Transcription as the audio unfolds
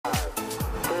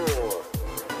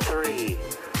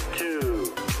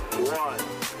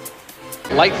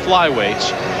Light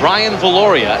flyweights, Brian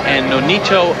Viloria and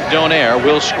Nonito Donaire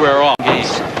will square off.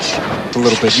 A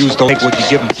little bit. Use don't take what you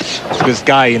give him. This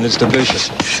guy in this division.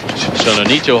 So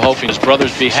Nonito hoping his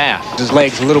brother's behalf. His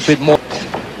legs a little bit more.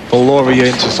 Viloria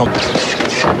into something.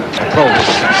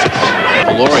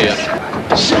 Viloria.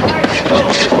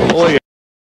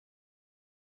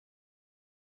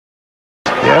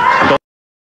 Yep.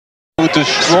 Both is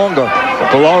stronger.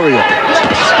 Viloria.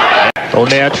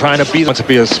 Donaire trying to beat him to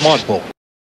be a smart bull.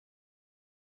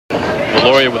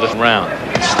 Viloria with a round.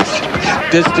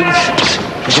 Distance.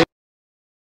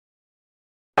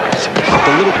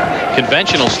 A little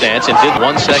conventional stance and did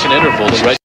 1 second interval.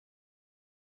 The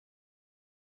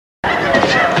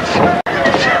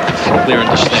clear in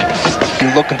the stance.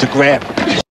 You're looking to grab.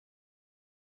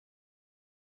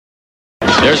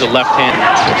 There's a left hand.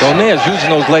 Donaire's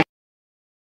using those legs.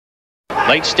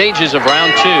 Late stages of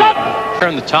round 2.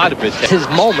 Turn the tide a bit. His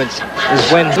moments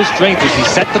is when his strength is he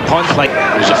set the punch like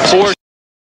it was a 4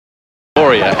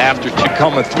 Viloria after to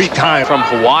become a 3-time from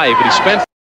Hawaii, but he spent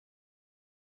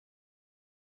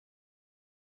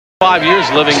 5 years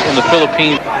living in the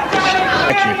Philippines.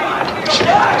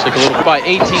 Took a little by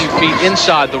 18 feet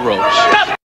inside the ropes.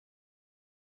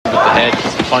 With the head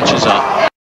punches up.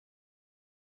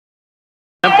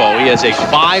 Tempo. He has a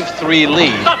 5-3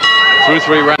 lead through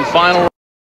 3 round final.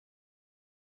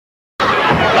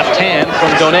 Left hand from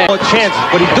Donaire. No chances,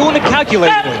 but he's doing the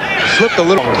calculating. Slipped a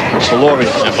little. Viloria.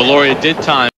 And Viloria did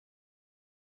time.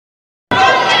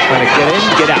 Trying to get in,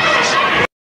 get out.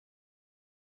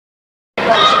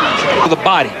 To the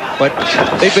body, but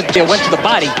they went to the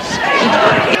body.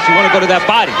 If you want to go to that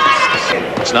body.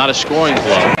 It's not a scoring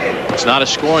blow. It's not a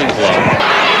scoring blow.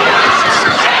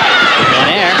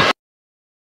 Donaire.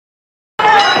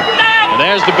 And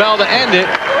there's the bell to end it.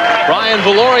 Brian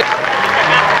Viloria.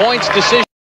 Points decision.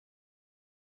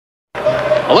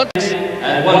 Olympics.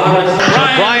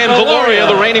 Brian Viloria,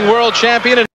 the reigning world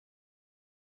champion.